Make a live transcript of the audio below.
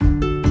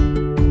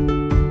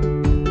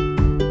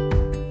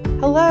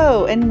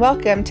Hello, and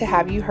welcome to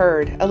Have You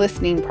Heard, a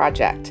listening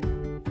project.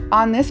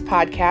 On this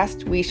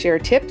podcast, we share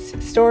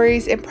tips,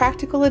 stories, and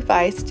practical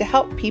advice to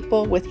help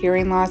people with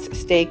hearing loss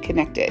stay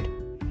connected.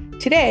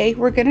 Today,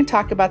 we're going to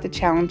talk about the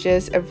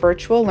challenges of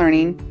virtual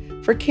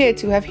learning for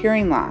kids who have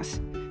hearing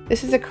loss.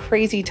 This is a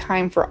crazy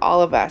time for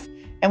all of us,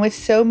 and with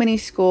so many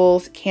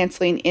schools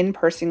canceling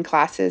in-person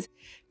classes,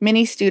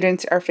 many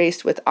students are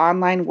faced with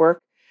online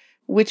work,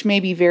 which may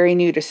be very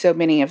new to so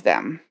many of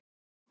them.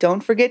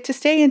 Don't forget to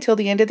stay until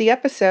the end of the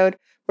episode,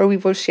 where we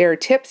will share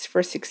tips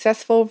for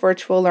successful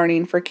virtual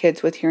learning for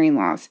kids with hearing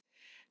loss.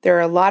 There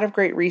are a lot of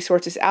great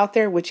resources out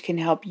there which can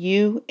help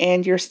you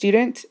and your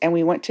students, and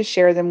we want to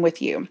share them with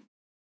you.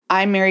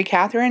 I'm Mary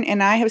Catherine,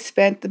 and I have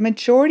spent the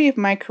majority of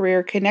my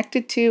career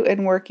connected to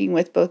and working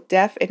with both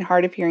deaf and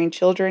hard of hearing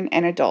children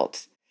and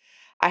adults.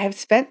 I have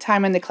spent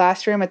time in the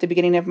classroom at the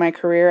beginning of my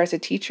career as a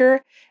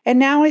teacher, and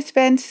now I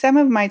spend some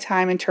of my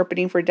time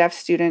interpreting for deaf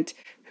students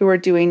who are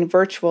doing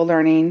virtual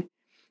learning,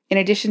 in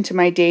addition to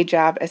my day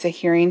job as a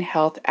hearing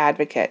health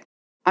advocate.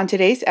 On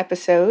today's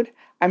episode,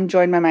 I'm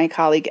joined by my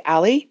colleague,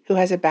 Allie, who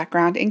has a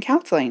background in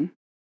counseling.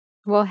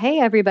 Well,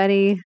 hey,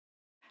 everybody.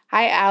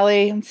 Hi,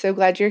 Allie. I'm so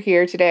glad you're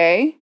here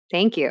today.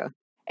 Thank you.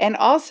 And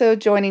also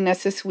joining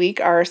us this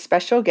week are our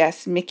special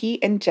guests,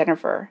 Mickey and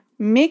Jennifer.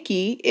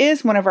 Mickey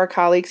is one of our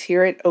colleagues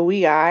here at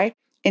OEI,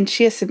 and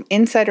she has some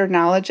insider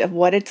knowledge of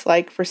what it's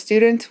like for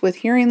students with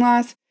hearing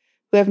loss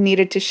who have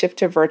needed to shift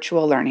to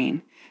virtual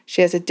learning.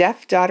 She has a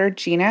deaf daughter,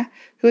 Gina,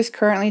 who is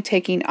currently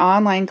taking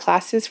online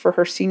classes for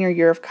her senior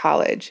year of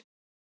college.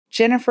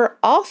 Jennifer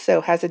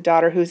also has a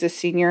daughter who's a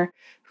senior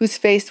who's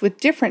faced with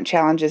different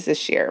challenges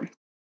this year.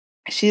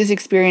 She has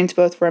experienced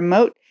both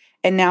remote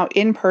and now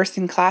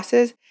in-person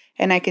classes,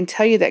 and I can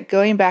tell you that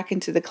going back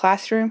into the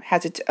classroom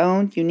has its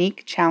own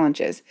unique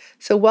challenges.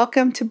 So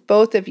welcome to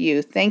both of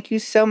you. Thank you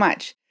so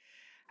much.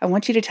 I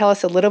want you to tell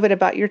us a little bit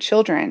about your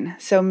children.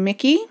 So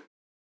Mickey?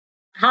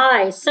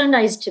 Hi, so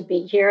nice to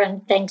be here,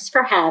 and thanks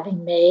for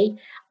having me.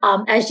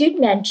 As you'd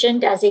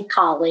mentioned, as a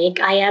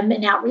colleague, I am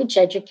an outreach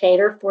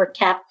educator for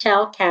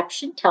CapTel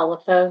Caption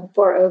Telephone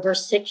for over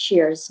 6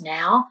 years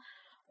now.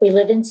 We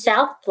live in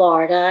South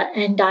Florida,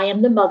 and I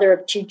am the mother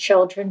of 2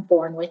 children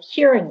born with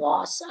hearing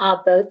loss.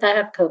 Both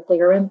have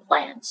cochlear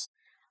implants.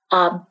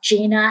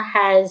 Gina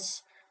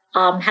has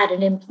had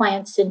an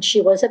implant since she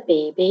was a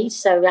baby,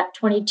 so at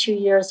 22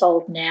 years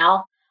old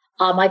now.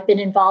 I've been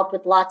involved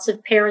with lots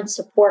of parent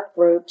support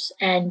groups,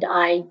 and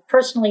I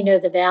personally know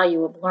the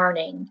value of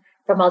learning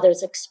from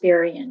others'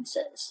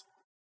 experiences.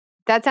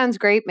 That sounds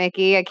great,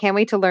 Mickey. I can't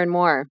wait to learn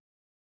more.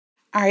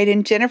 All right,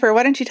 and Jennifer,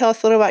 why don't you tell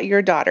us a little about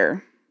your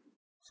daughter?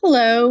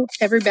 Hello,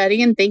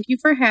 everybody, and thank you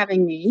for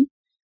having me.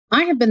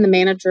 I have been the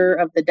manager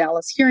of the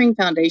Dallas Hearing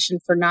Foundation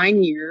for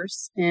 9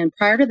 years, and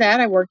prior to that,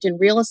 I worked in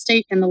real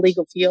estate and the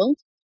legal field.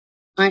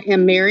 I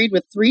am married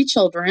with 3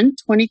 children,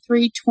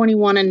 23,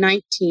 21, and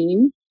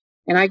 19.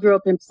 And I grew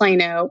up in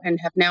Plano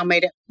and have now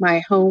made it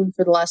my home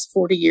for the last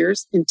 40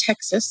 years in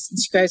Texas,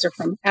 since you guys are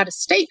from out of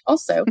state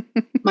also.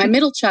 My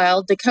middle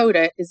child,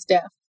 Dakota, is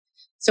deaf.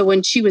 So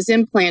when she was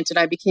implanted,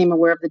 I became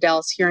aware of the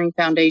Dallas Hearing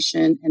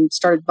Foundation and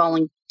started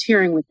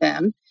volunteering with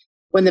them.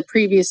 When the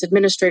previous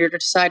administrator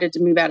decided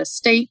to move out of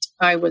state,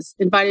 I was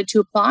invited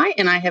to apply,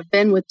 and I have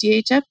been with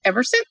DHF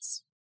ever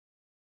since.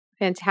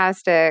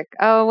 Fantastic.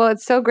 Oh, well,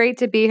 it's so great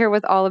to be here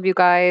with all of you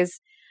guys.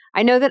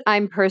 I know that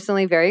I'm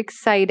personally very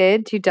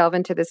excited to delve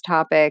into this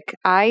topic.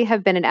 I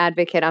have been an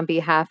advocate on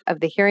behalf of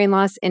the hearing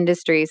loss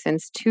industry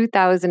since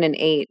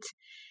 2008.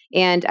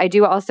 And I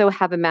do also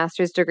have a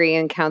master's degree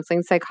in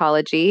counseling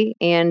psychology.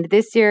 And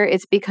this year,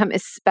 it's become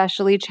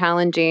especially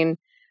challenging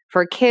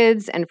for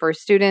kids and for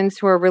students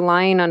who are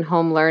relying on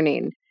home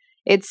learning.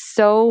 It's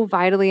so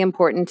vitally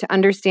important to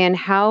understand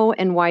how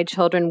and why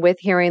children with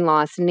hearing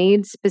loss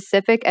need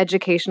specific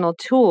educational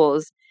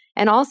tools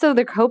and also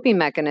the coping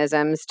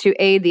mechanisms to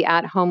aid the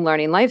at-home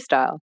learning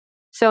lifestyle.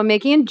 So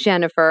Mickey and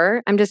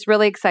Jennifer, I'm just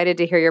really excited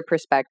to hear your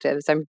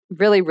perspectives. I'm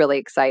really, really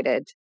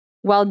excited.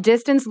 While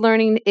distance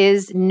learning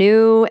is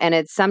new and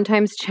it's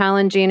sometimes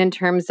challenging in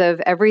terms of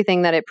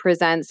everything that it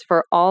presents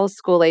for all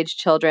school-age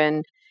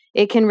children,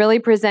 it can really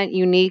present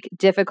unique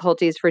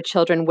difficulties for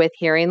children with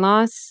hearing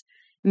loss.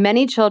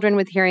 Many children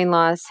with hearing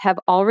loss have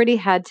already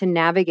had to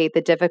navigate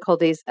the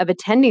difficulties of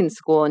attending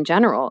school in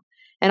general,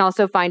 and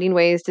also finding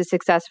ways to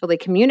successfully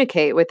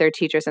communicate with their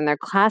teachers and their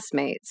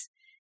classmates.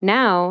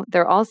 Now,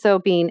 they're also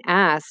being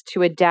asked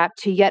to adapt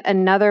to yet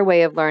another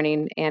way of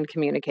learning and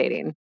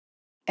communicating.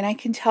 And I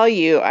can tell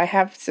you, I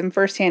have some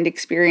firsthand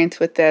experience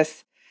with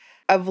this.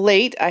 Of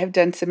late, I have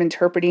done some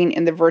interpreting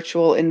in the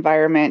virtual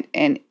environment,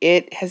 and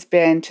it has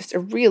been just a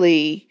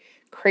really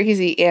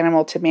crazy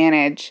animal to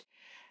manage.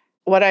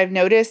 What I've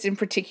noticed in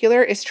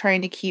particular is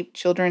trying to keep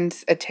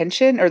children's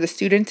attention or the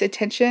students'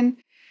 attention,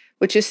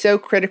 which is so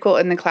critical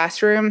in the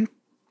classroom,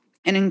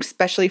 and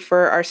especially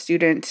for our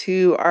students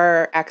who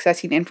are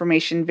accessing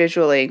information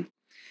visually.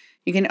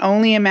 You can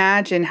only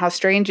imagine how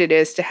strange it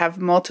is to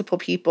have multiple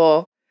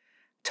people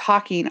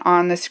talking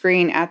on the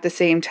screen at the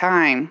same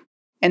time.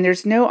 And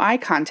there's no eye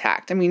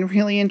contact. I mean,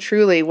 really and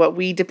truly, what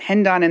we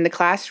depend on in the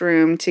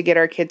classroom to get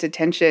our kids'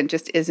 attention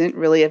just isn't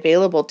really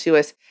available to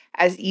us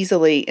as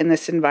easily in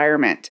this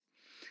environment.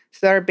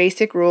 So our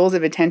basic rules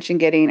of attention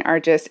getting are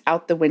just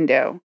out the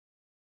window.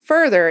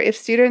 Further, if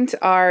students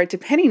are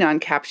depending on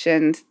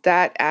captions,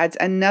 that adds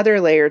another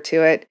layer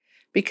to it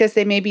because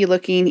they may be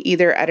looking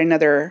either at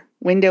another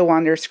window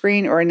on their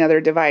screen or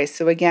another device.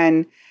 So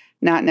again,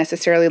 not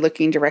necessarily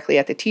looking directly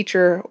at the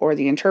teacher or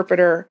the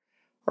interpreter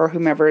or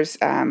whomever's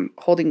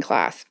holding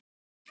class.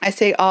 I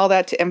say all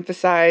that to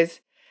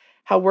emphasize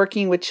how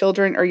working with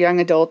children or young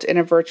adults in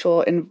a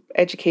virtual and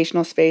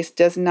educational space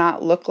does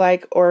not look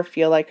like or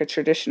feel like a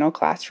traditional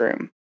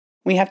classroom.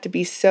 We have to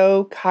be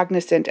so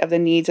cognizant of the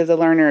needs of the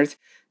learners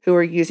who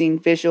are using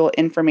visual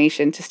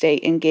information to stay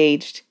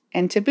engaged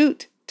and to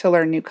boot to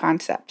learn new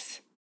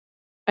concepts.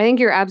 I think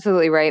you're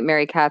absolutely right,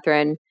 Mary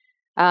Catherine.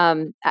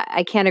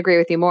 I can't agree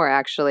with you more,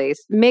 actually.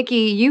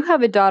 Mickey, you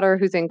have a daughter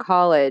who's in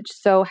college.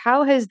 So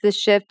how has the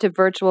shift to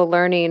virtual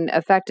learning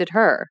affected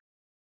her?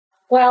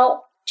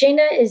 Well,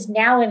 Gina is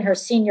now in her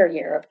senior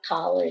year of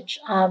college.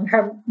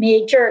 Her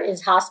major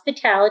is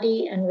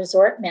hospitality and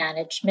resort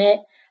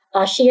management.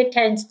 She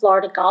attends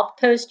Florida Gulf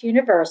Coast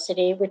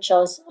University, which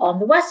is on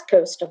the west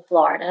coast of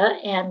Florida,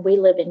 and we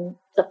live in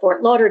the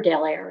Fort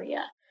Lauderdale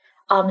area.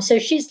 So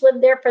she's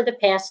lived there for the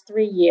past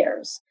 3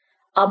 years.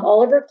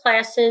 All of her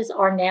classes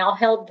are now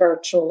held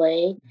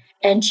virtually,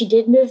 and she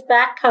did move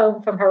back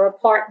home from her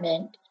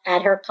apartment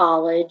at her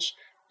college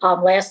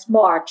last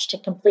March to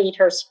complete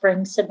her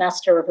spring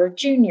semester of her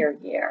junior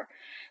year.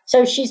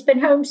 So she's been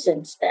home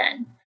since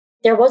then.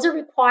 There was a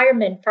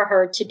requirement for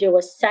her to do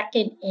a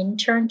second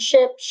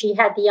internship. She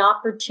had the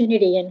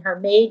opportunity in her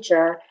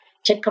major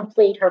to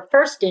complete her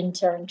first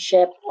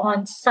internship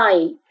on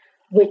site,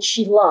 which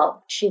she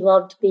loved. She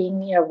loved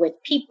being,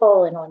 with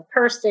people and on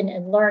person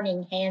and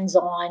learning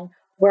hands-on,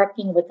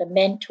 working with a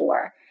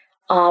mentor.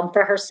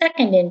 For her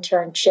second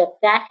internship,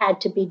 that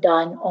had to be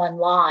done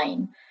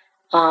online.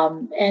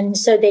 And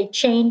so they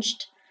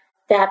changed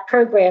that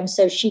program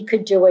so she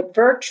could do it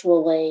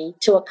virtually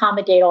to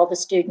accommodate all the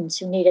students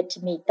who needed to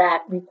meet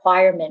that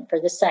requirement for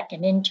the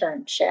second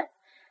internship.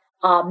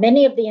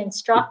 Many of the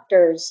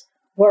instructors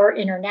were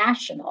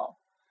international,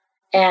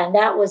 and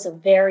that was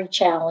very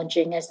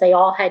challenging as they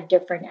all had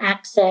different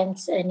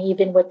accents, and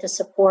even with the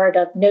support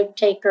of note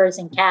takers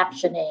and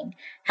captioning,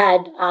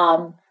 had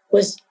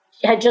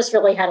just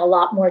really had a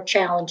lot more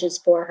challenges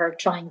for her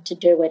trying to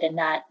do it in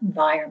that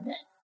environment.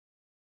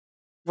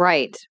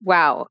 Right.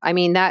 Wow. I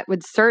mean, that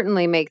would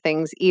certainly make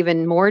things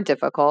even more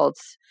difficult.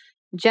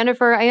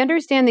 Jennifer, I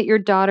understand that your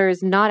daughter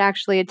is not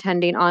actually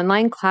attending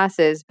online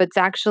classes, but it's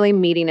actually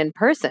meeting in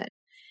person.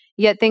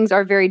 Yet things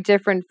are very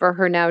different for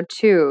her now,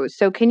 too.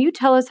 So can you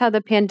tell us how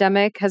the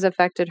pandemic has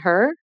affected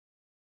her?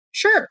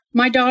 Sure.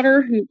 My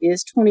daughter, who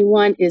is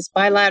 21, is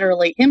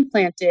bilaterally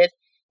implanted,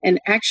 and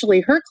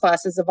actually her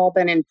classes have all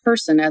been in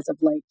person as of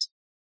late.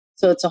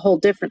 So it's a whole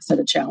different set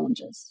of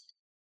challenges.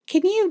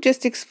 Can you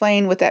just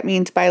explain what that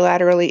means,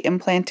 bilaterally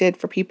implanted,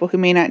 for people who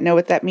may not know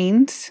what that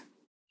means?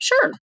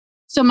 Sure.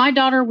 So my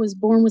daughter was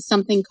born with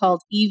something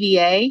called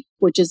EVA,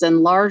 which is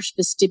enlarged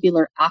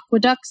vestibular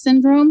aqueduct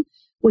syndrome,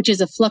 which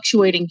is a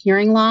fluctuating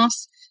hearing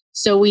loss.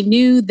 So we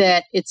knew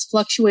that it's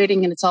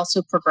fluctuating and it's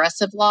also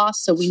progressive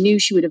loss. So we knew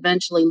she would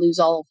eventually lose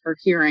all of her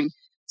hearing.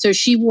 So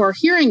she wore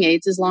hearing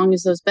aids as long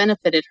as those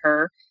benefited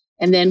her.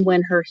 And then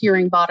when her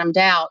hearing bottomed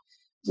out,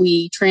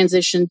 we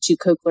transitioned to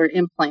cochlear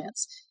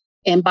implants.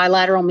 And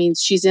bilateral means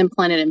she's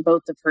implanted in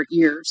both of her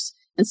ears.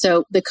 And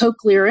so the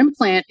cochlear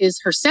implant is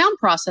her sound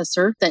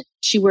processor that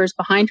she wears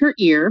behind her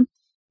ear.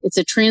 It's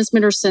a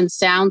transmitter sends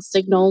sound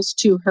signals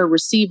to her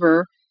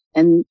receiver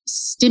and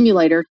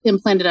stimulator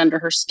implanted under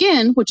her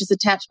skin, which is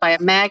attached by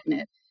a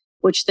magnet,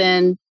 which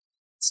then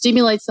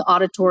stimulates the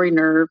auditory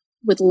nerve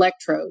with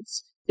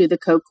electrodes through the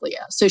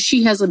cochlea. So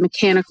she has a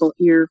mechanical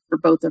ear for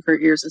both of her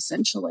ears,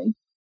 essentially.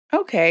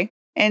 Okay.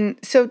 And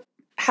so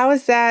how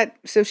is that?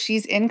 So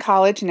she's in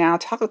college now.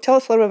 Tell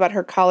us a little bit about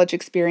her college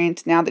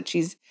experience now that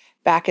she's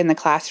back in the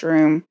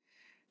classroom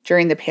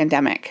during the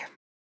pandemic.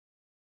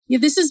 Yeah,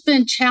 this has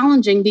been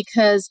challenging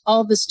because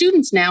all the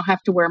students now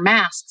have to wear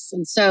masks.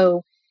 And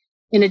so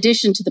in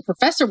addition to the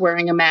professor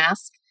wearing a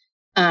mask,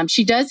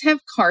 she does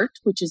have CART,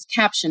 which is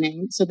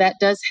captioning. So that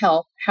does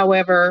help.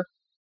 However,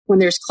 when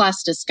there's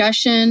class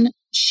discussion,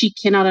 she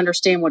cannot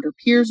understand what her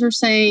peers are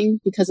saying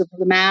because of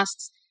the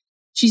masks.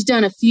 She's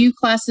done a few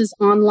classes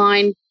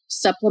online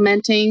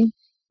supplementing,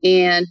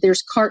 and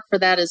there's CART for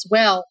that as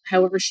well.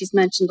 However, she's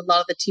mentioned a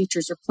lot of the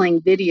teachers are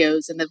playing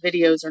videos and the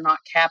videos are not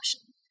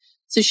captioned.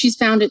 So she's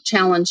found it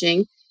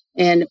challenging.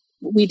 And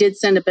we did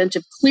send a bunch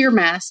of clear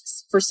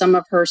masks for some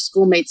of her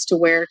schoolmates to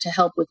wear to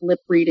help with lip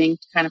reading,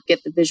 to kind of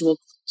get the visual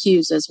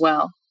cues as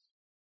well.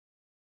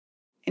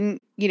 And,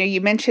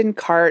 you mentioned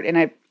CART,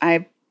 and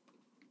I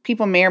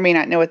people may or may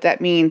not know what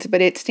that means,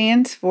 but it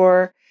stands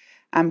for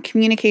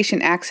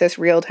Communication Access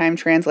Real-Time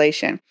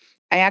Translation.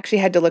 I actually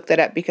had to look that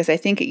up because I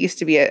think it used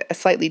to be a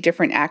slightly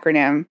different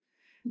acronym,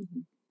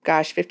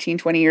 15,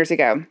 20 years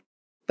ago.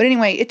 But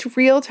anyway, it's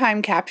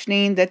real-time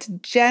captioning that's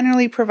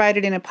generally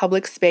provided in a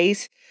public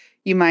space.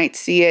 You might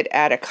see it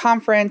at a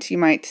conference. You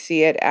might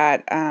see it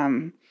at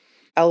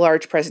a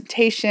large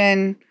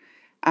presentation,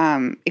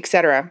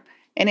 etc.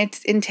 And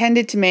it's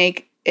intended to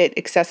make it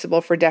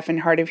accessible for deaf and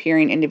hard of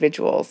hearing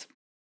individuals.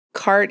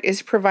 CART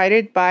is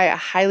provided by a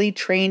highly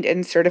trained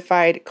and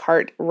certified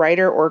CART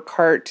writer or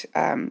CART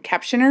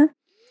captioner.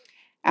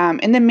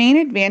 And the main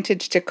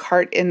advantage to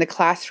CART in the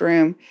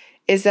classroom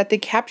is that the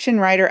caption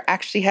writer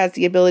actually has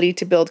the ability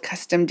to build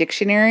custom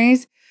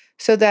dictionaries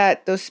so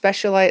that the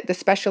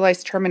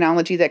specialized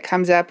terminology that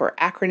comes up, or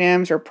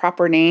acronyms or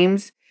proper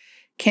names,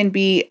 can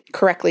be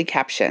correctly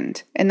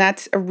captioned. And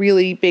that's a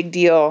really big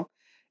deal,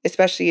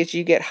 especially as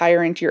you get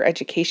higher into your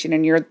education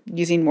and you're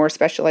using more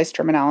specialized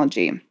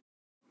terminology.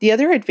 The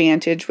other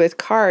advantage with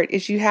CART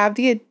is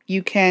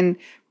you can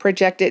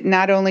project it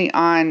not only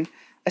on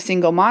a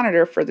single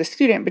monitor for the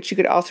student, but you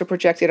could also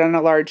project it on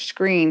a large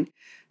screen.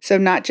 So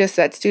not just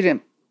that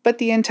student, but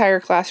the entire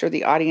class or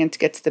the audience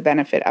gets the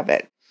benefit of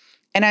it.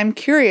 And I'm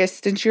curious,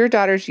 since your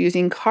daughter's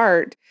using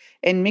CART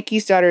and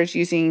Mickey's daughter is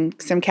using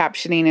some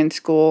captioning in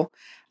school,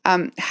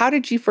 how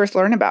did you first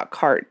learn about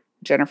CART,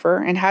 Jennifer?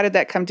 And how did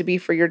that come to be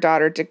for your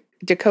daughter,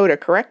 Dakota,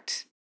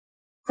 correct?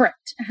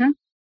 Correct.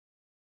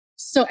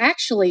 So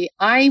actually,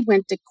 I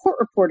went to court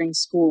reporting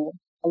school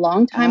a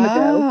long time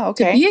ago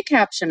to be a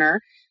captioner.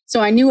 So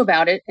I knew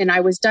about it, and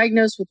I was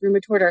diagnosed with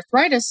rheumatoid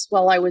arthritis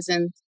while I was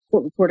in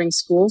court reporting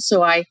school.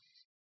 So I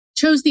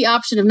chose the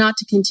option of not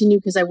to continue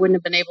because I wouldn't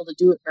have been able to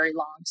do it very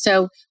long.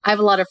 So I have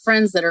a lot of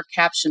friends that are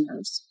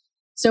captioners.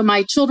 So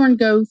my children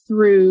go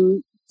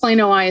through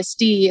Plano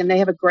ISD, and they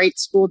have a great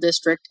school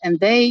district,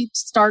 and they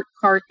start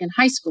CART in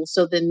high school,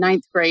 so the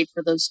 9th grade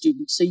for those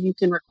students. So you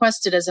can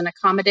request it as an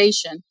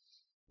accommodation.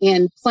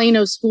 And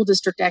Plano School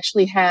District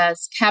actually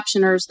has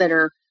captioners that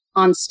are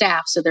on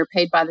staff, so they're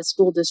paid by the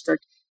school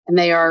district, and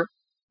they're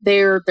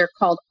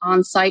called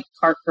on-site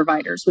CART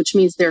providers, which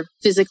means they're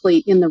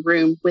physically in the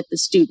room with the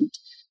student.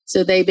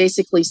 So they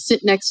basically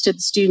sit next to the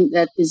student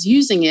that is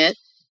using it.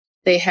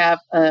 They have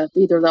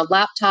either the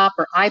laptop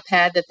or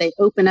iPad that they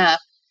open up,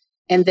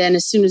 and then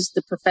as soon as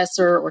the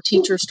professor or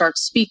teacher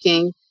starts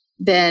speaking,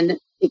 then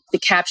the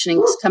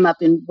captionings come up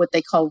in what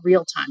they call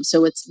real time.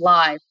 So it's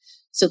live.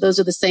 So those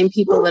are the same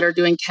people that are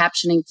doing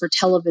captioning for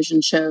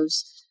television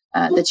shows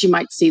that you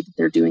might see that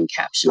they're doing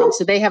captioning.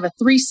 So they have a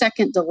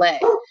 3-second delay.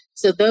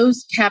 So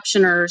those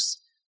captioners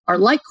are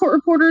like court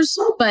reporters,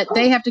 but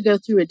they have to go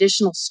through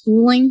additional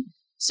schooling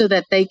so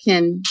that they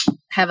can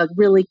have a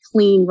really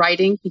clean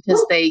writing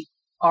because they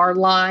are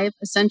live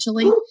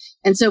essentially.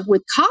 And so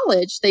with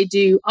college, they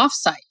do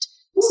offsite.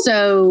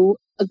 So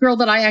a girl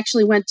that I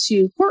actually went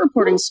to court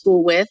reporting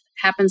school with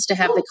happens to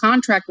have the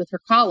contract with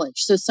her college.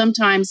 So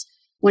sometimes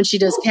when she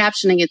does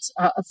captioning, it's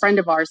a friend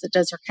of ours that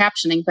does her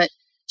captioning, but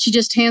she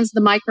just hands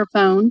the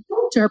microphone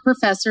to her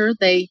professor.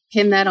 They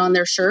pin that on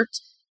their shirt,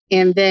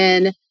 and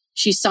then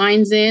she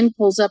signs in,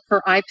 pulls up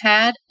her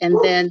iPad, and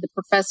then the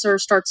professor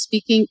starts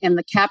speaking, and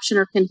the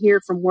captioner can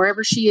hear from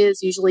wherever she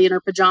is, usually in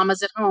her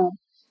pajamas at home,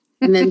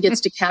 and then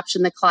gets to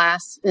caption the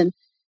class, and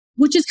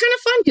which is kind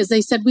of fun because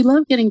they said we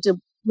love getting to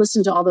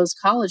listen to all those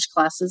college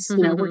classes.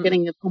 You know, we're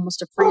getting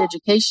almost a free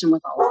education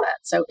with all of that.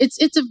 So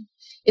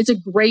it's a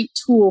great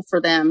tool for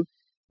them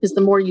because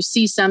the more you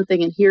see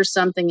something and hear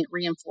something, it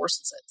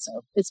reinforces it.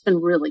 So it's been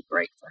really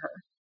great for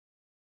her.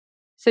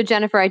 So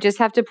Jennifer, I just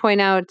have to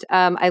point out,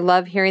 I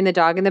love hearing the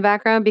dog in the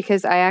background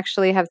because I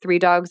actually have 3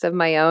 dogs of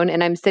my own,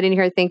 and I'm sitting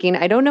here thinking,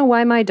 I don't know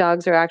why my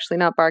dogs are actually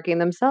not barking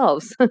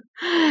themselves.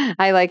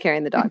 I like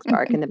hearing the dogs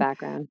bark in the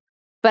background.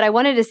 But I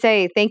wanted to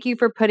say thank you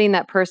for putting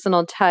that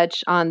personal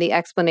touch on the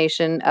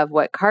explanation of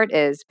what CART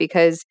is,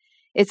 because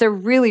it's a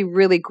really,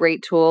 really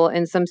great tool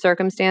in some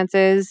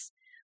circumstances.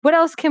 What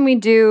else can we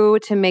do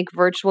to make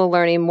virtual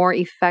learning more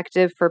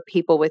effective for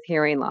people with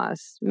hearing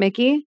loss?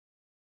 Mickey?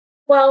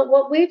 Well,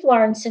 what we've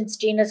learned since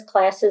Gina's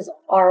classes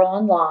are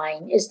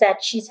online is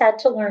that she's had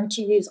to learn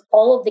to use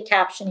all of the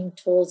captioning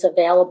tools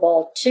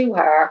available to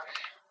her.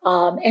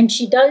 And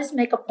she does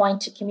make a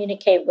point to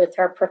communicate with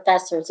her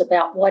professors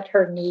about what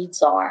her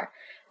needs are.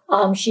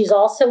 She's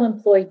also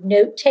employed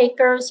note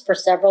takers for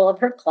several of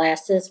her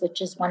classes,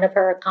 which is one of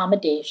her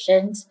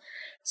accommodations.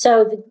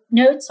 So the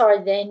notes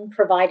are then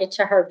provided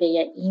to her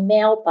via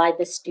email by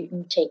the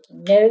student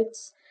taking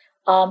notes.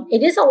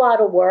 It is a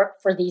lot of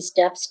work for these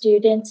deaf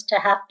students to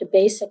have to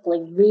basically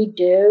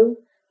redo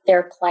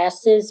their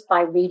classes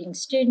by reading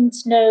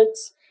students'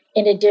 notes,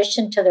 in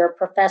addition to their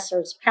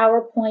professor's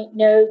PowerPoint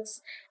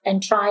notes,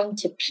 and trying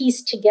to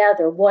piece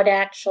together what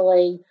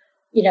actually,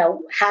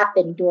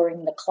 happened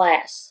during the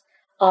class.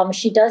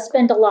 She does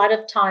spend a lot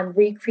of time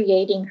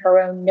recreating her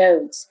own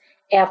notes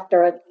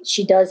after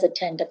she does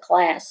attend a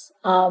class.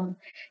 And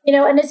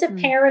as a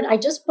parent, I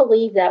just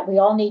believe that we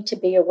all need to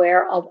be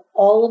aware of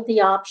all of the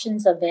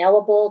options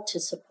available to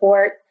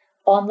support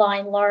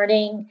online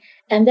learning,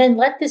 and then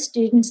let the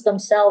students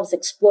themselves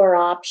explore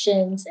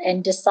options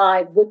and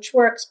decide which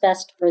works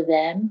best for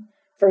them,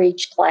 for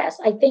each class.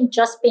 I think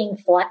just being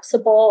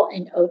flexible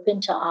and open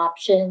to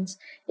options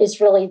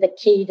is really the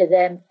key to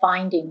them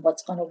finding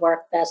what's going to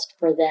work best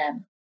for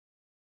them.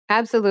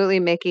 Absolutely,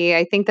 Mickey.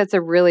 I think that's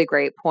a really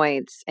great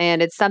point,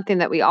 and it's something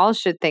that we all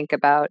should think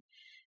about.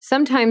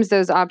 Sometimes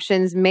those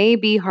options may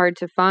be hard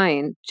to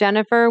find.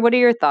 Jennifer, what are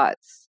your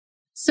thoughts?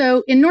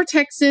 So in North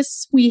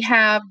Texas, we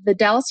have the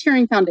Dallas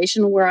Hearing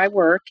Foundation where I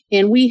work,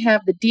 and we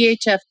have the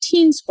DHF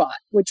Teen Squad,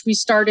 which we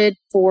started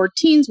for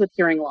teens with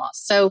hearing loss.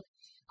 So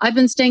I've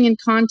been staying in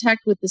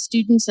contact with the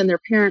students and their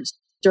parents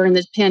during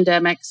the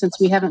pandemic since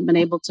we haven't been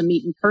able to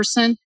meet in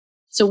person.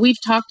 So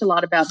we've talked a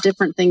lot about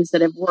different things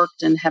that have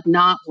worked and have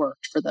not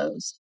worked for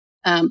those.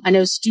 I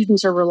know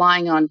students are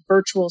relying on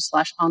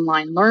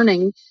virtual/online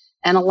learning,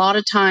 and a lot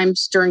of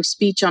times during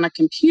speech on a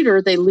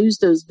computer, they lose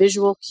those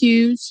visual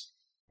cues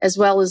as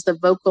well as the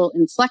vocal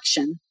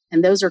inflection,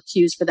 and those are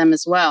cues for them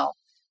as well.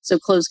 So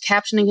closed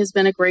captioning has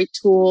been a great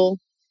tool.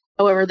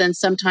 However, then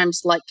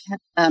sometimes, like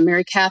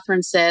Mary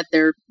Catherine said,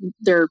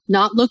 they're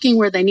not looking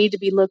where they need to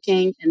be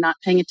looking and not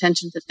paying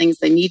attention to things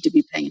they need to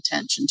be paying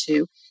attention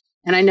to.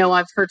 And I know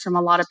I've heard from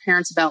a lot of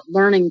parents about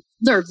listening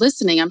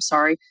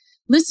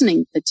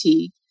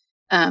fatigue.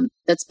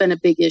 That's been a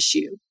big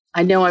issue.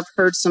 I know I've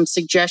heard some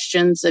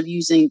suggestions of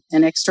using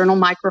an external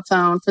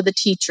microphone for the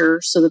teacher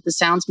so that the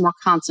sound's more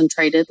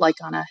concentrated, like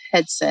on a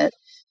headset,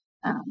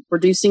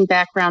 reducing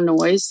background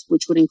noise,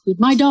 which would include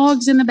my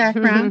dogs in the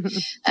background,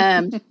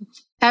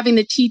 having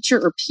the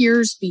teacher or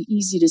peers be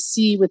easy to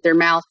see with their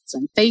mouths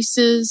and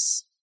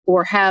faces,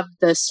 or have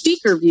the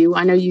speaker view.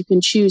 I know you can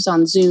choose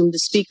on Zoom the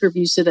speaker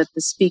view so that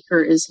the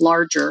speaker is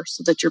larger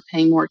so that you're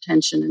paying more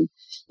attention and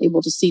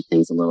able to see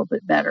things a little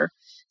bit better.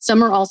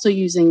 Some are also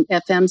using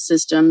FM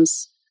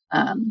systems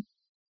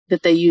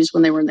that they used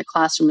when they were in the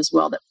classroom as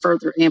well that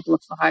further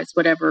amplifies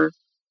whatever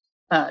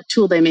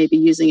tool they may be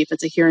using, if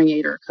it's a hearing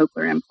aid or a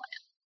cochlear implant.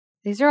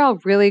 These are all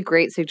really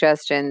great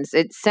suggestions.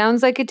 It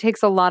sounds like it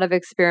takes a lot of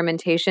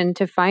experimentation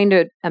to find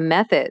a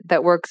method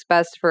that works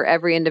best for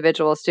every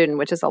individual student,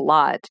 which is a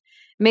lot.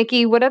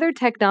 Mickey, what other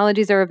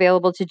technologies are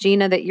available to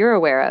Gina that you're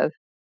aware of?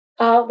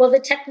 Well, the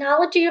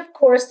technology, of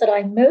course, that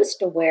I'm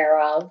most aware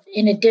of,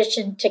 in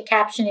addition to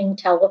captioning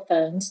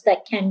telephones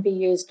that can be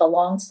used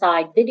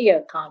alongside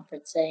video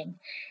conferencing,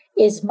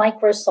 is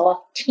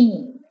Microsoft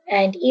Teams.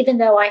 And even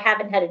though I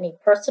haven't had any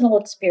personal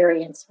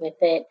experience with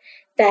it,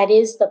 that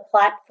is the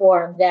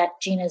platform that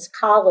Gina's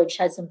college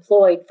has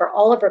employed for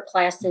all of her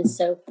classes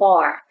so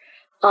far.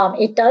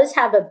 It does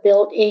have a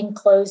built-in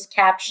closed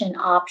caption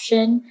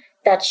option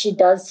that she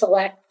does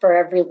select for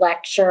every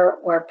lecture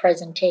or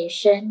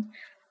presentation.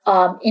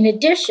 In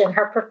addition,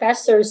 her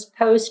professors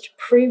post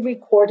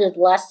pre-recorded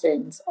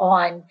lessons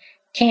on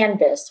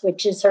Canvas,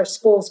 which is her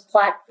school's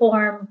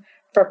platform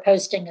for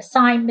posting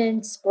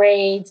assignments,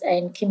 grades,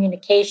 and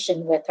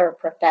communication with her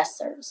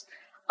professors.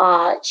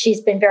 She's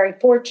been very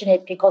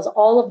fortunate because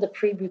all of the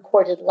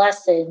pre-recorded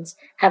lessons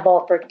have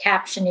offered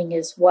captioning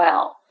as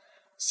well.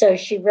 So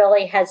she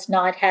really has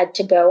not had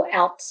to go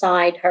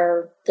outside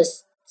the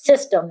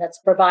system that's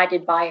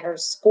provided by her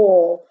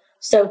school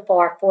so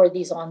far for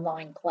these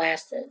online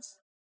classes.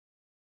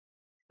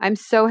 I'm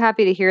so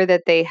happy to hear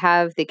that they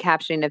have the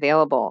captioning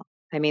available.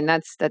 I mean,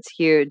 that's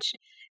huge.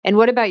 And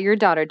what about your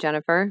daughter,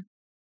 Jennifer?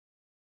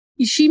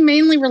 She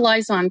mainly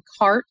relies on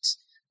CART,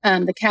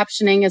 the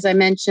captioning, as I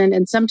mentioned,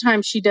 and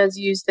sometimes she does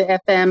use the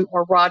FM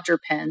or Roger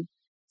Pen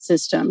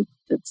system.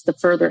 That's the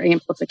further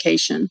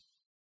amplification.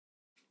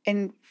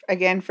 And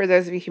again, for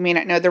those of you who may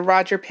not know, the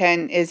Roger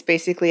Pen is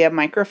basically a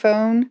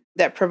microphone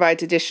that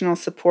provides additional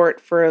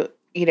support for,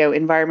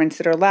 environments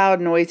that are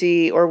loud,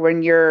 noisy, or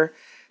when you're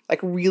like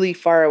really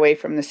far away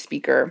from the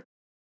speaker.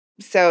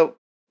 So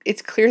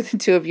it's clear the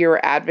two of you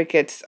are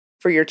advocates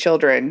for your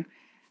children.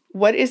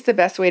 What is the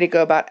best way to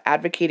go about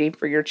advocating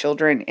for your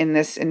children in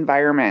this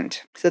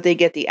environment so that they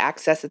get the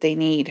access that they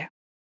need?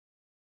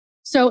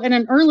 So at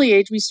an early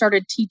age, we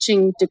started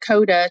teaching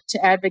Dakota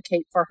to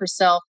advocate for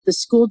herself. The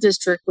school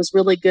district was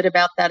really good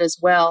about that as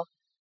well.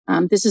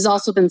 This has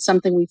also been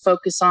something we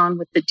focus on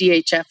with the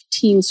DHF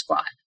Teen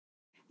Squad.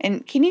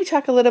 And can you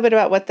talk a little bit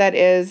about what that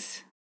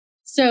is?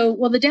 So,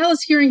 the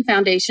Dallas Hearing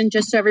Foundation,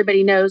 just so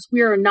everybody knows, we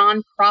are a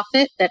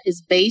nonprofit that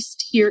is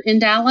based here in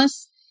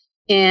Dallas.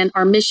 And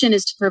our mission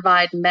is to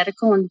provide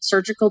medical and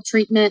surgical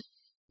treatment,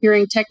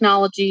 hearing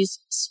technologies,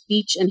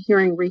 speech and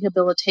hearing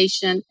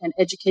rehabilitation, and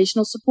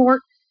educational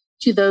support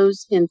to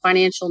those in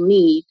financial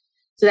need.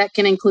 So that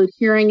can include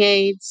hearing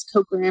aids,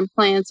 cochlear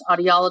implants,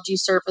 audiology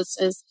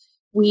services.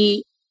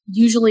 We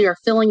usually are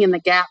filling in the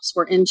gaps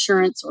where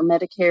insurance or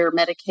Medicare or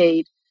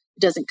Medicaid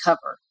doesn't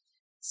cover.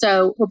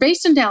 So we're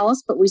based in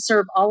Dallas, but we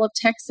serve all of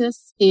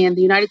Texas and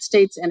the United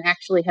States and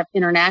actually have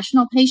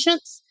international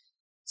patients.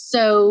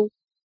 So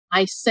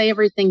I say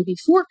everything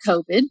before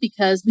COVID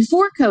because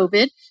before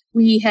COVID,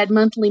 we had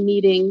monthly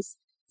meetings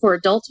for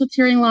adults with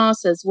hearing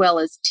loss as well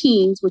as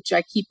teens, which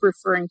I keep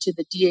referring to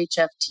the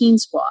DHF Teen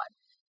Squad.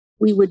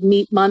 We would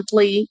meet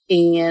monthly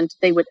and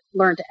they would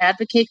learn to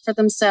advocate for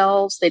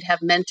themselves. They'd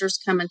have mentors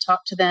come and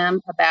talk to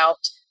them about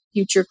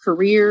future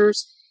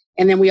careers.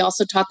 And then we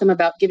also taught them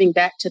about giving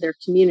back to their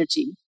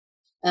community.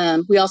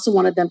 We also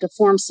wanted them to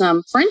form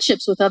some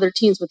friendships with other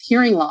teens with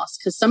hearing loss,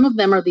 because some of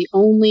them are the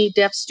only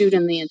deaf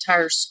student in the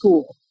entire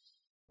school.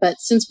 But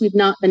since we've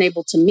not been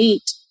able to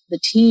meet, the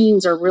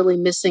teens are really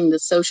missing the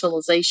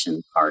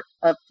socialization part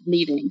of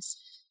meetings.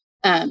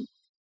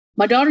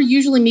 My daughter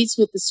usually meets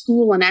with the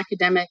school and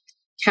academic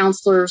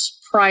counselors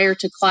prior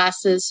to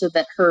classes so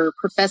that her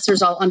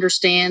professors all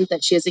understand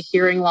that she has a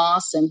hearing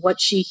loss and what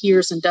she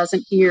hears and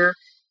doesn't hear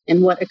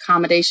and what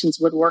accommodations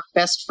would work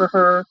best for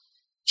her.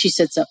 She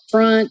sits up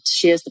front.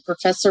 She has the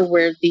professor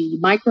wear the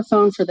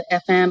microphone for the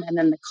FM and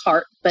then the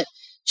cart. But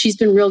she's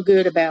been real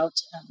good about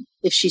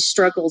if she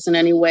struggles in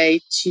any way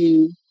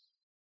to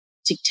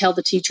tell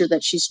the teacher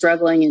that she's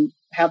struggling and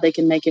how they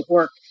can make it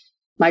work.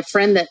 My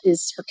friend that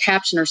is her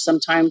captioner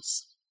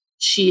sometimes,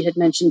 she had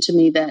mentioned to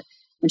me that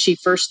when she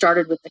first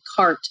started with the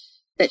cart,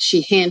 that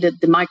she handed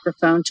the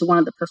microphone to one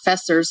of the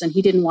professors and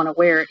he didn't want to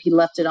wear it. He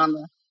left it on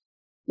the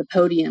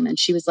podium. And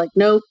she was like,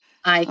 nope,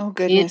 I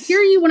can't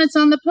hear you when it's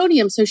on the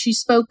podium. So she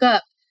spoke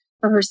up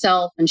for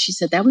herself. And she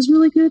said that was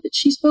really good that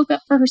she spoke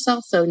up for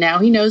herself. So now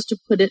he knows to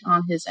put it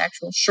on his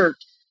actual shirt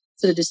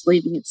instead of just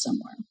leaving it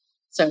somewhere.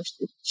 So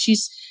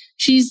she's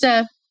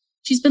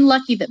been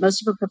lucky that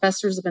most of her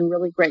professors have been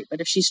really great.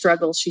 But if she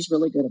struggles, she's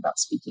really good about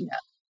speaking up.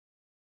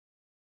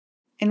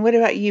 And what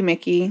about you,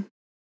 Mickey?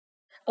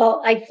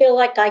 Well, I feel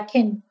like I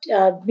can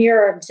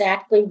mirror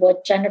exactly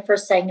what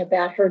Jennifer's saying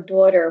about her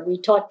daughter. We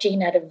taught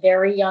Jean at a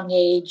very young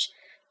age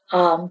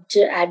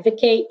to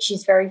advocate.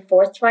 She's very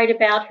forthright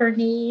about her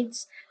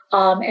needs.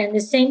 And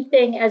the same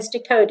thing as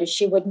Dakota.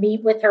 She would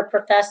meet with her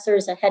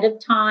professors ahead of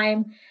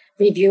time,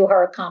 review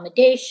her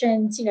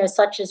accommodations,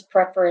 such as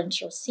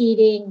preferential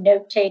seating,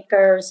 note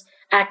takers,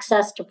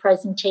 access to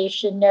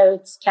presentation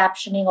notes,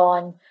 captioning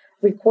on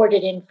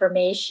recorded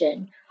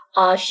information.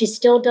 She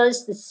still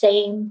does the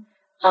same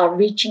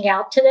reaching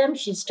out to them.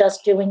 She's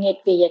just doing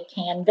it via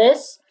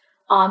Canvas.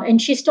 And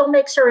she still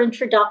makes her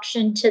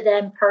introduction to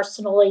them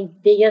personally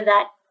via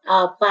that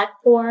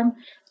platform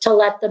to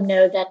let them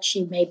know that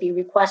she may be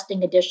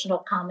requesting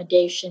additional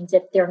accommodations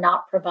if they're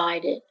not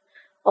provided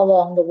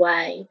along the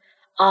way.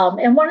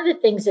 And one of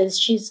the things is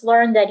she's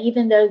learned that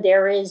even though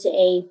there is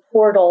a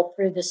portal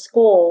through the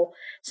school,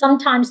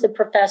 sometimes the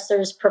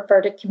professors prefer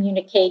to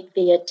communicate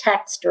via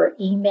text or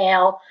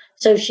email.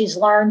 So she's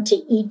learned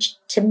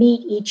to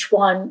meet each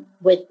one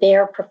with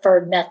their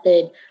preferred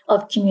method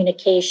of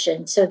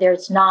communication. So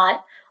there's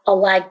not a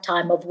lag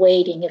time of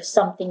waiting if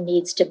something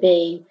needs to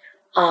be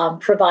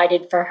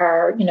provided for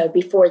her,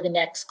 before the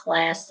next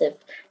class, if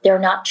they're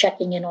not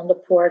checking in on the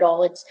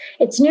portal.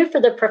 It's new for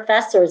the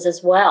professors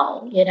as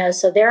well,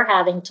 so they're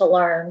having to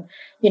learn,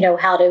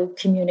 how to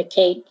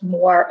communicate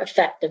more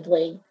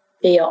effectively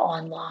via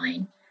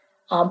online.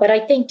 But I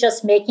think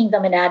just making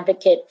them an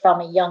advocate from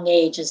a young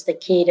age is the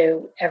key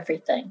to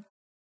everything.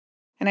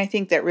 And I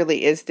think that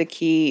really is the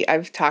key.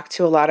 I've talked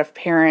to a lot of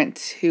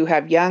parents who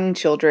have young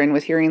children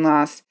with hearing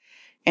loss,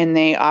 and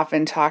they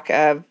often talk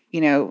of,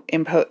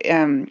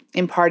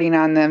 imparting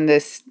on them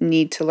this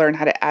need to learn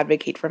how to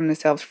advocate for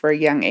themselves for a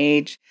young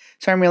age.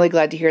 So I'm really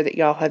glad to hear that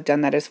y'all have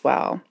done that as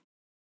well.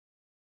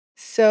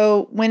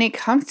 So when it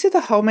comes to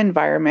the home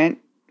environment,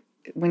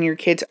 when your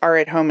kids are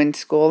at home in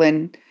school,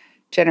 and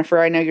Jennifer,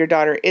 I know your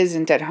daughter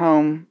isn't at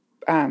home.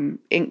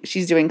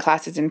 She's doing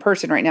classes in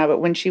person right now, but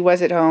when she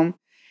was at home,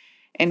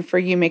 and for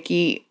you,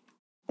 Mickey,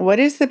 what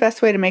is the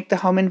best way to make the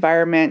home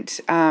environment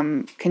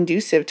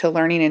conducive to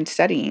learning and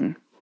studying?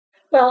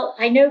 Well,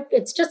 I know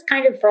it's just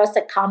kind of for us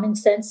a common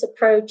sense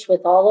approach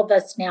with all of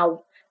us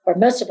now, or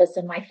most of us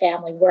in my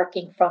family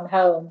working from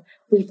home.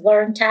 We've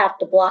learned to have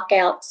to block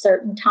out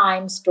certain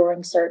times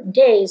during certain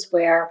days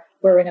where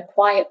we're in a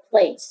quiet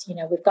place.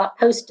 We've got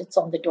Post-its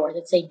on the door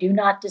that say, do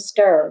not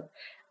disturb.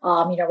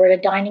 We're at a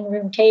dining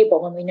room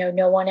table and we know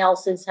no one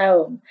else is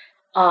home.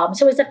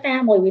 So as a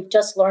family, we've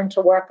just learned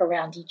to work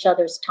around each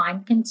other's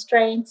time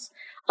constraints.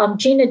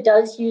 Gina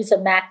does use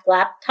a Mac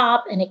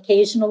laptop, and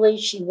occasionally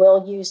she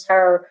will use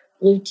her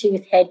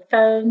Bluetooth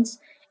headphones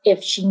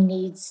if she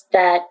needs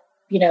that,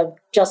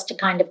 just to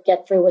kind of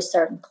get through a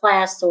certain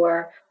class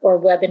or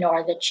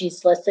webinar that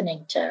she's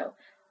listening to.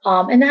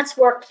 And that's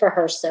worked for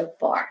her so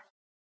far.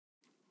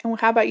 And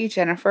how about you,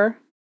 Jennifer?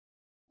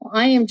 Well,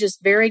 I am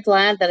just very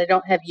glad that I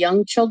don't have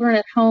young children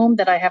at home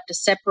that I have to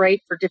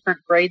separate for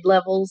different grade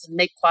levels and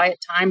make quiet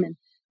time. And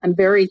I'm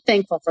very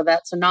thankful for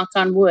that. So knock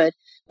on wood.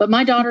 But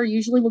my daughter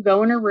usually will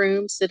go in her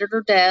room, sit at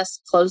her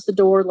desk, close the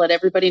door, let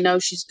everybody know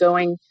she's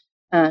going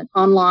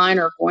online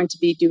or going to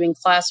be doing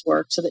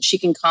classwork so that she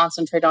can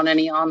concentrate on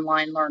any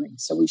online learning.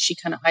 So she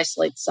kind of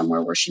isolates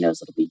somewhere where she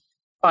knows it'll be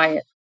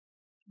quiet.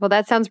 Well,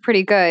 that sounds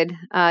pretty good.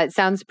 It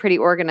sounds pretty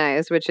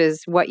organized, which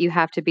is what you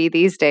have to be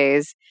these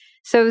days.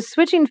 So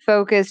switching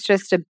focus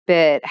just a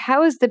bit,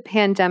 how is the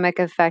pandemic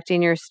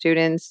affecting your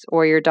students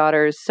or your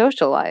daughter's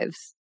social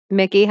lives?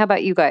 Mickey, how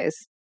about you guys?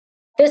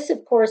 This,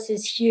 of course,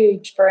 is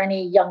huge for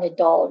any young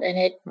adult.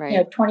 And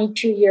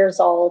 22 years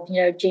old,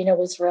 Gina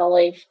was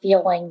really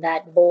feeling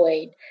that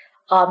void.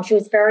 She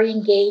was very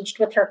engaged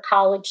with her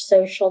college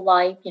social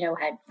life,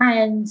 had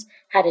friends,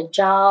 had a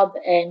job,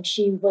 and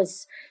she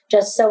was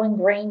just so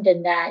ingrained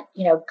in that,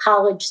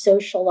 college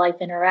social life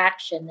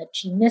interaction that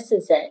she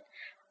misses it.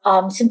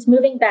 Since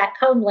moving back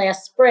home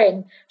last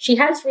spring, she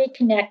has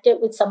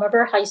reconnected with some of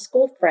her high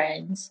school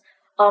friends.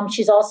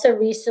 She's also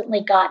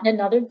recently gotten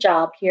another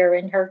job here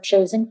in her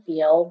chosen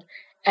field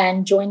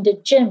and joined a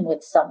gym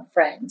with some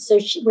friends. So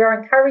we're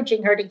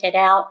encouraging her to get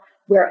out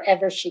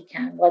wherever she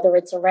can, whether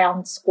it's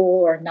around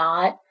school or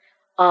not.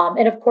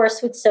 And of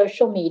course, with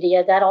social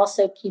media, that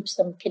also keeps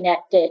them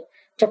connected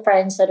to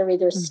friends that are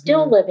either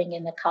still living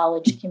in the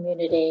college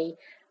community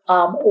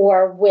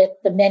or with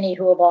the many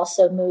who have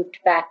also moved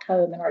back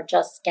home and are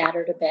just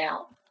scattered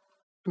about.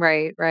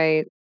 Right,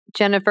 right.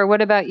 Jennifer,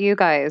 what about you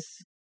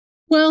guys?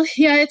 Well,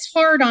 yeah, it's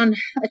hard on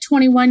a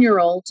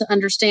 21-year-old to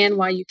understand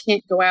why you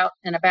can't go out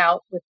and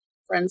about with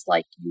friends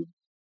like you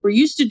were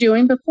used to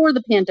doing before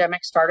the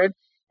pandemic started.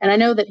 And I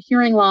know that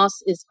hearing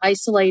loss is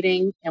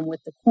isolating, and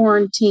with the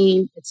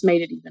quarantine, it's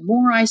made it even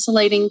more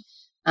isolating.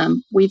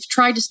 We've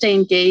tried to stay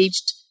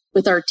engaged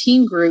with our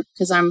teen group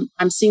because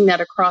I'm seeing that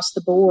across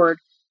the board,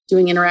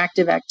 doing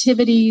interactive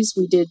activities.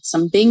 We did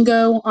some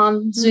bingo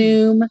on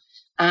Zoom.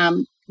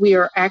 We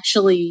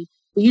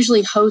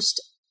usually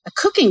host a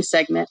cooking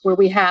segment where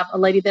we have a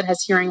lady that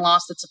has hearing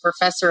loss that's a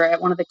professor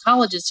at one of the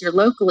colleges here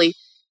locally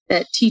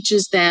that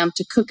teaches them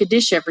to cook a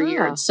dish every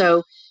year. And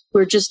so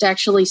we're just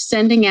actually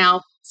sending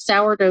out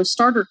sourdough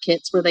starter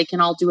kits where they can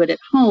all do it at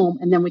home,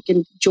 and then we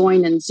can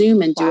join in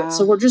Zoom and do it.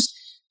 So we're just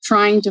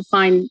trying to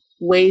find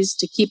ways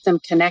to keep them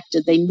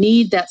connected. They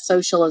need that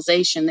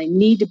socialization. They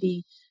need to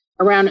be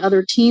around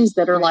other teens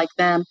that are like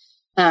them.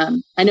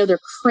 I know they're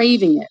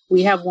craving it.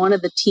 We have one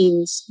of the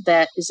teens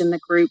that is in the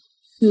group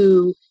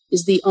who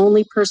is the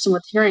only person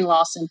with hearing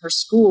loss in her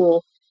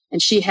school,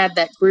 and she had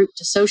that group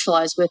to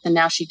socialize with, and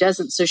now she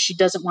doesn't. So she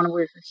doesn't want to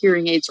wear her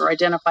hearing aids or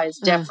identify as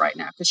deaf right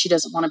now because she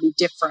doesn't want to be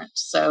different.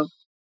 So,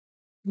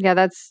 yeah,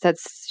 that's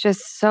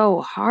just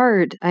so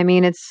hard. I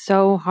mean, it's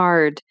so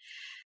hard.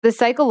 The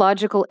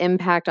psychological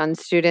impact on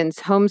students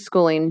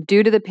homeschooling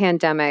due to the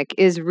pandemic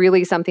is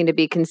really something to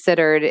be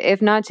considered,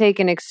 if not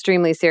taken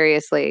extremely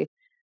seriously.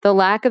 The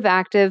lack of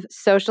active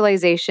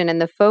socialization and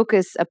the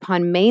focus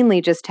upon mainly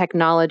just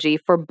technology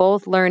for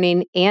both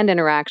learning and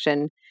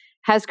interaction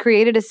has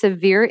created a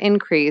severe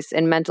increase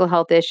in mental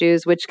health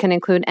issues, which can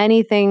include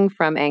anything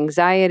from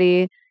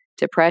anxiety,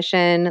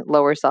 depression,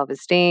 lower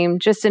self-esteem,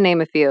 just to name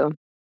a few.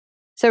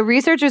 So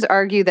researchers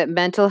argue that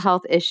mental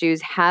health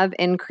issues have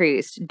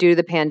increased due to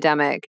the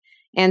pandemic,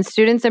 and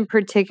students in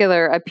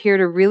particular appear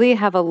to really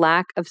have a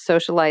lack of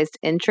socialized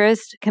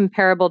interest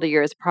comparable to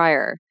years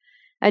prior.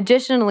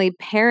 Additionally,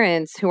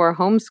 parents who are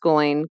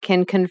homeschooling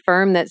can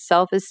confirm that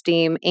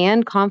self-esteem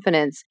and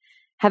confidence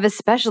have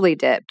especially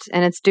dipped,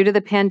 and it's due to the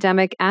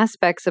pandemic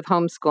aspects of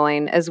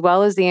homeschooling as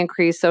well as the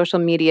increased social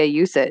media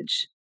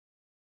usage.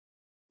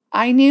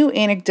 I knew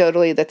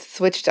anecdotally that the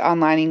switch to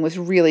onlining was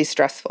really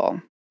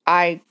stressful.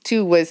 I,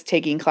 too, was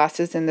taking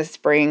classes in the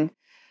spring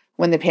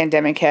when the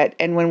pandemic hit,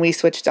 and when we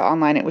switched to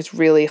online, it was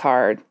really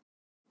hard.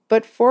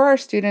 But for our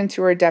students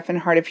who are deaf and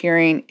hard of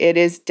hearing, it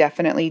is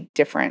definitely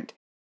different.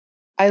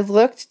 I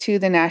looked to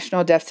the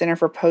National Deaf Center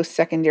for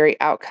Post-Secondary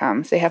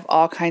Outcomes. They have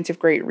all kinds of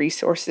great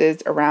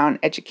resources around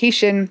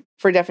education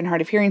for deaf and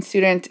hard of hearing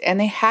students, and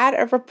they had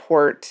a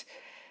report,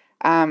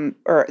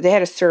 or they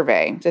had a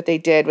survey that they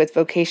did with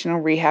Vocational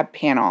Rehab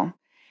Panel.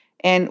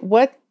 And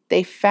what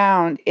they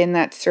found in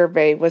that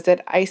survey was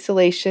that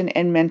isolation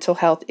and mental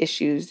health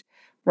issues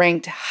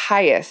ranked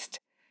highest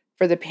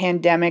for the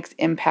pandemic's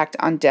impact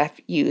on deaf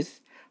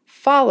youth,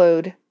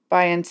 followed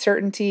by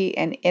uncertainty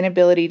and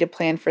inability to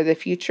plan for the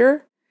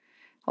future,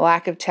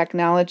 lack of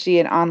technology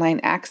and online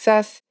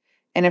access,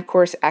 and of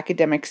course,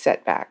 academic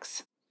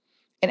setbacks.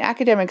 And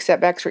academic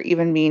setbacks are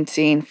even being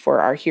seen for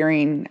our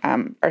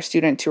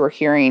students who are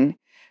hearing,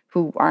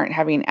 who aren't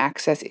having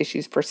access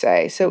issues per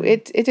se. So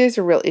it is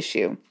a real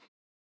issue.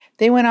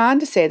 They went on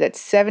to say that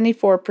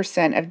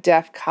 74% of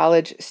deaf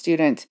college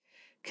students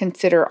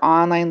consider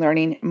online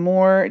learning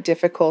more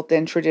difficult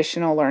than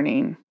traditional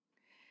learning.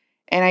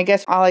 And I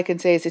guess all I can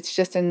say is it's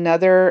just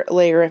another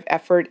layer of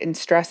effort and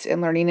stress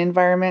in learning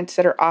environments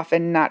that are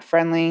often not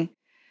friendly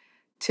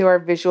to our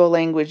visual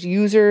language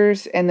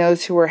users and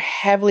those who are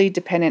heavily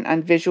dependent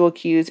on visual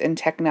cues and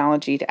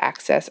technology to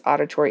access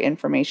auditory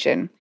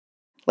information,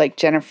 like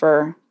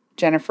Jennifer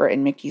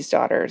and Mickey's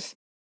daughters.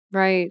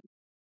 Right.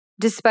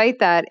 Despite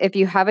that, if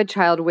you have a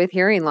child with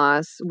hearing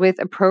loss, with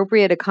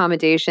appropriate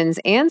accommodations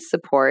and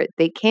support,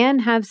 they can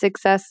have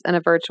success in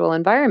a virtual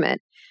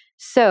environment.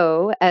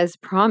 So, as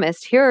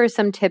promised, here are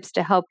some tips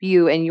to help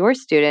you and your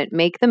student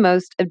make the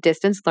most of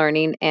distance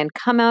learning and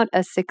come out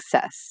a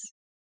success.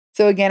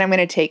 So again, I'm going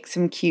to take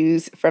some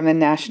cues from the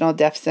National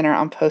Deaf Center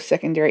on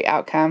Post-Secondary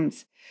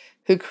Outcomes,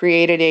 who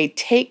created a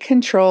Take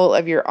Control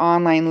of Your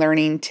Online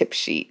Learning tip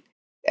sheet.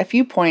 A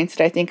few points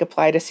that I think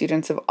apply to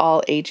students of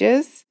all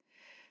ages.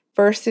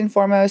 First and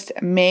foremost,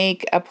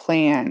 make a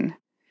plan.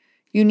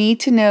 You need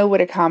to know what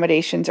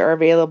accommodations are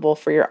available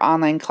for your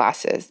online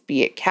classes,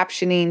 be it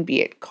captioning, be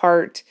it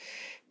CART,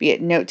 be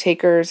it note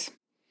takers.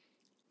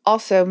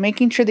 Also,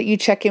 making sure that you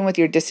check in with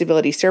your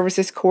disability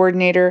services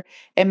coordinator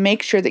and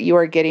make sure that you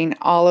are getting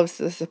all of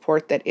the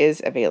support that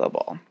is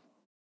available.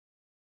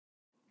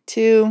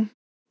 2,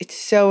 it's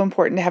so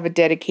important to have a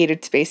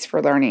dedicated space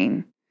for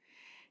learning.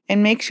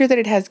 And make sure that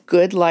it has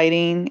good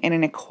lighting and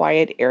in a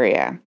quiet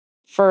area.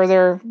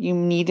 Further, you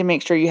need to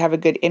make sure you have a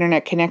good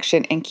internet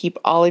connection and keep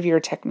all of your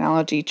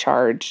technology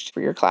charged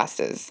for your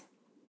classes.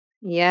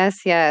 Yes,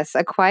 yes.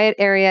 A quiet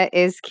area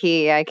is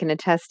key. I can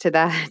attest to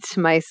that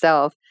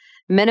myself.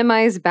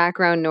 Minimize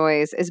background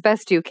noise as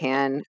best you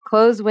can.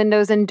 Close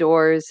windows and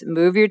doors.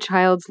 Move your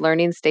child's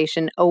learning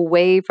station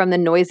away from the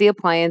noisy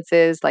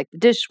appliances like the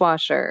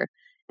dishwasher,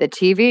 the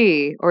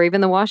TV, or even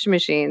the washing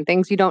machine,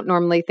 things you don't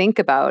normally think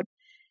about.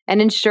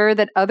 And ensure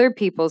that other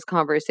people's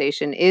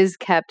conversation is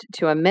kept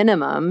to a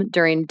minimum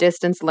during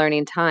distance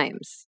learning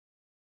times.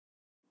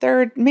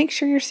 Third, make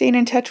sure you're staying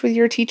in touch with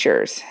your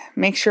teachers.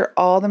 Make sure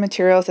all the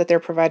materials that they're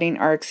providing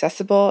are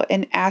accessible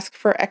and ask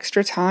for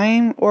extra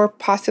time or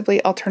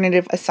possibly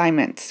alternative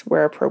assignments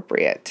where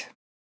appropriate.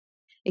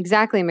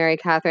 Exactly, Mary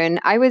Catherine.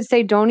 I would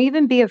say don't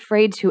even be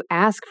afraid to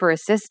ask for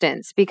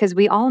assistance because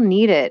we all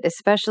need it,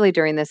 especially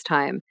during this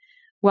time.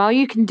 While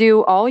you can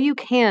do all you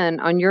can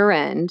on your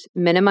end,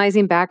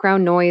 minimizing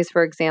background noise,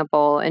 for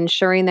example,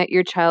 ensuring that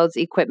your child's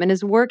equipment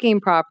is working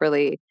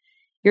properly,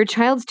 your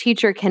child's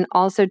teacher can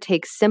also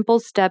take simple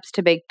steps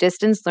to make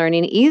distance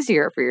learning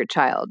easier for your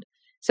child.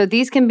 So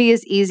these can be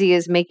as easy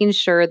as making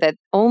sure that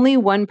only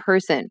one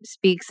person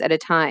speaks at a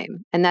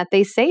time and that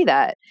they say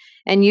that,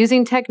 and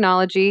using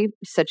technology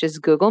such as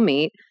Google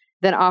Meet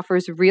that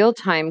offers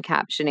real-time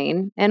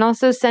captioning and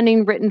also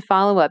sending written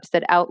follow-ups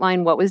that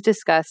outline what was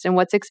discussed and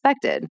what's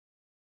expected.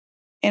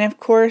 And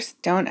of course,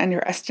 don't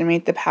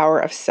underestimate the power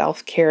of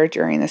self-care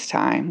during this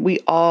time. We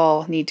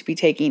all need to be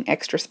taking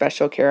extra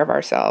special care of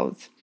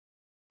ourselves.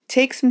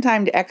 Take some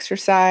time to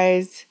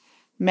exercise,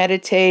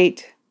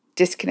 meditate,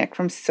 disconnect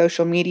from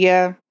social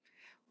media,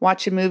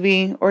 watch a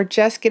movie, or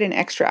just get an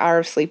extra hour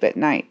of sleep at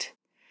night.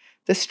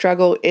 The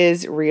struggle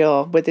is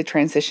real with the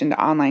transition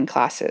to online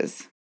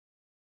classes.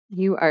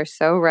 You are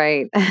so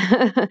right.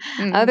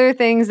 Mm. Other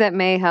things that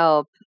may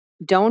help.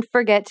 Don't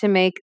forget to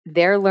make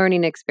their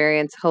learning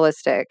experience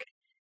holistic.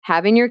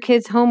 Having your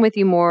kids home with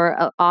you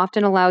more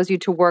often allows you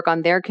to work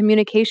on their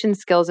communication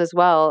skills as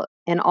well,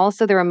 and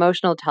also their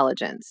emotional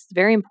intelligence.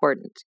 Very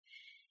important.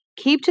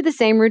 Keep to the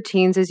same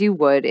routines as you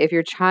would if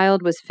your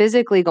child was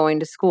physically going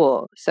to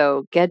school.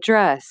 So get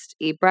dressed,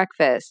 eat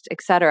breakfast,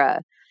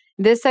 etc.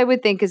 This, I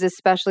would think, is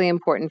especially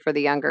important for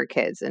the younger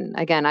kids. And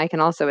again, I can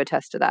also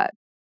attest to that.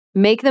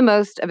 Make the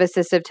most of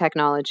assistive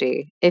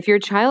technology. If your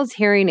child's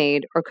hearing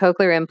aid or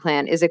cochlear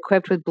implant is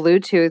equipped with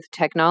Bluetooth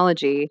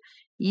technology,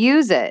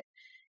 use it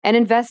and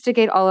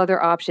investigate all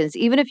other options.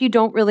 Even if you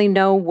don't really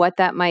know what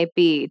that might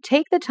be,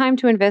 take the time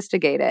to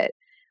investigate it.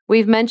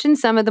 We've mentioned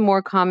some of the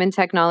more common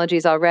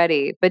technologies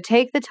already, but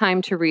take the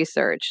time to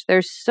research.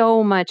 There's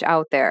so much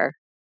out there.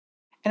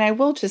 And I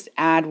will just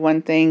add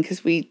one thing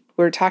because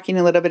we're talking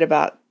a little bit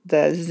about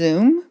the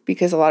Zoom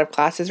because a lot of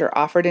classes are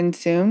offered in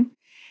Zoom.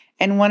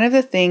 And one of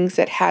the things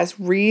that has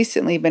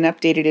recently been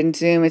updated in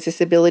Zoom is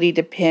this ability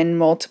to pin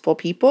multiple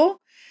people.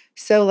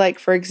 So like,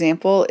 for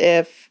example,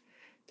 if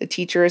the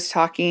teacher is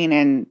talking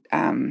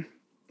and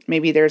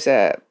maybe there's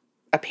a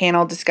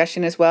panel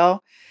discussion as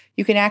well,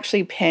 you can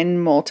actually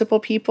pin multiple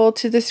people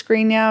to the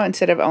screen now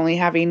instead of only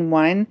having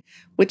one,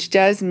 which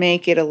does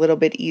make it a little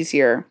bit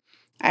easier.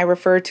 I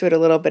refer to it a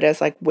little bit as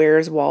like,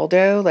 where's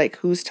Waldo? Like,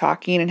 who's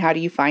talking and how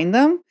do you find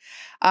them?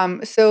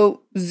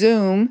 So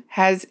Zoom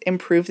has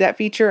improved that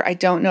feature. I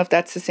don't know if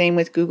that's the same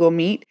with Google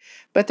Meet,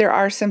 but there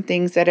are some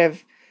things that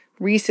have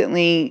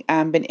recently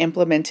been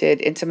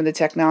implemented in some of the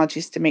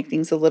technologies to make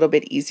things a little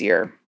bit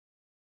easier.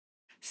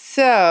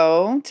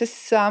 So to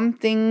sum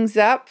things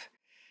up,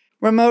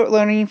 remote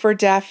learning for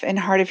deaf and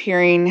hard of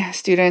hearing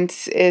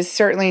students is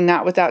certainly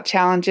not without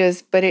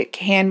challenges, but it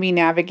can be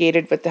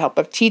navigated with the help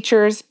of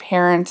teachers,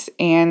 parents,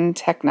 and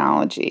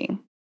technology.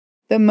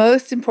 The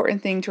most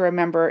important thing to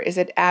remember is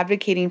that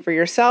advocating for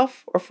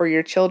yourself or for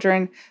your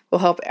children will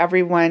help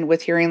everyone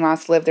with hearing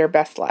loss live their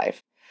best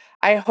life.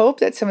 I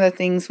hope that some of the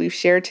things we've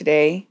shared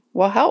today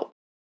will help.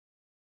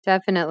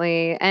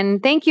 Definitely.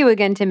 And thank you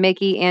again to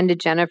Mickey and to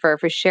Jennifer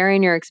for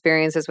sharing your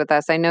experiences with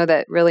us. I know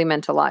that really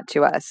meant a lot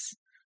to us.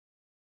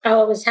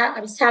 Oh, I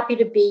was happy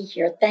to be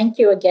here. Thank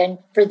you again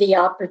for the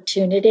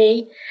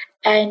opportunity.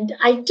 And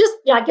I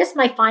guess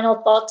my final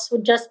thoughts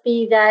would just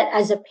be that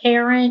as a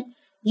parent,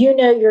 you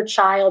know your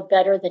child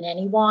better than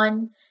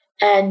anyone,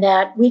 and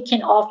that we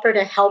can offer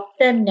to help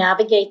them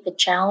navigate the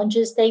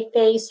challenges they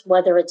face,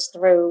 whether it's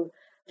through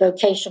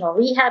vocational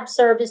rehab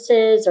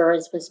services or,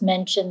 as was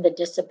mentioned, the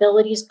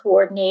disabilities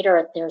coordinator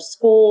at their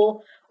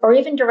school, or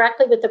even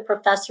directly with the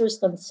professors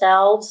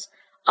themselves.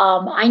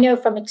 I know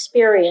from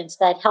experience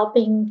that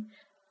helping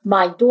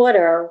my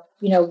daughter,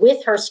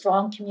 with her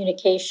strong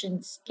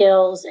communication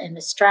skills and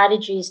the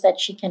strategies that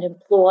she can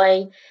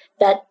employ,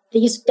 that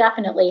these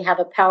definitely have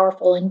a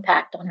powerful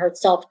impact on her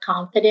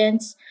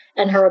self-confidence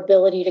and her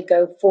ability to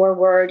go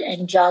forward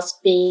and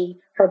just be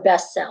her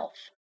best self.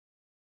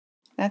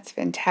 That's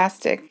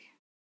fantastic.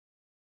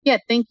 Yeah,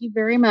 thank you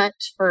very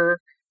much for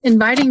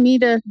inviting me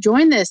to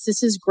join this.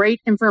 This is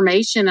great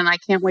information, and I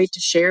can't wait to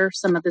share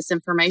some of this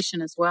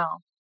information as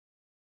well.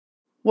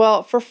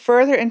 Well, for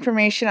further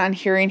information on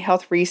hearing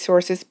health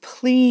resources,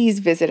 please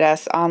visit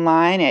us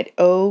online at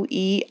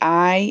oeius.org.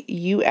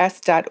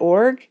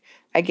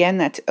 Again,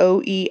 that's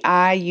oeius.org,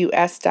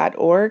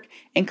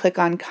 and click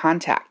on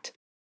Contact.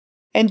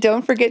 And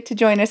don't forget to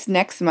join us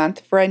next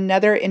month for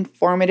another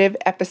informative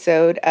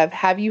episode of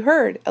Have You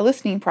Heard? A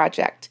Listening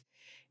Project.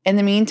 In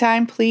the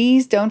meantime,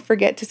 please don't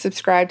forget to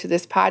subscribe to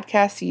this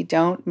podcast so you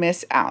don't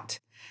miss out.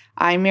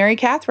 I'm Mary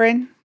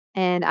Catherine.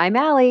 And I'm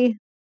Allie.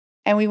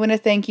 And we want to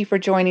thank you for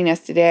joining us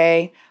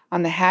today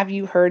on the Have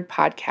You Heard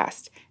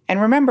podcast. And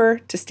remember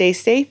to stay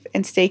safe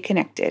and stay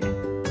connected.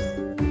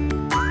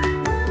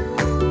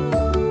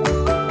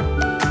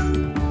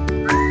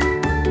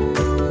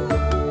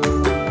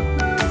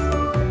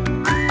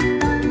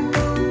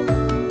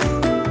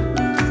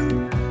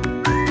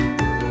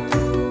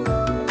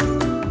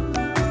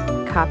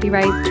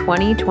 Copyright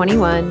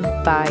 2021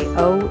 by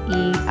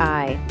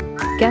OEI.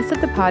 Guests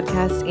of the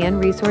podcast and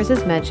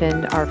resources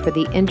mentioned are for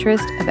the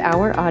interest of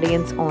our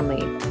audience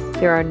only.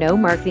 There are no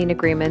marketing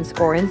agreements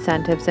or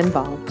incentives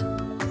involved.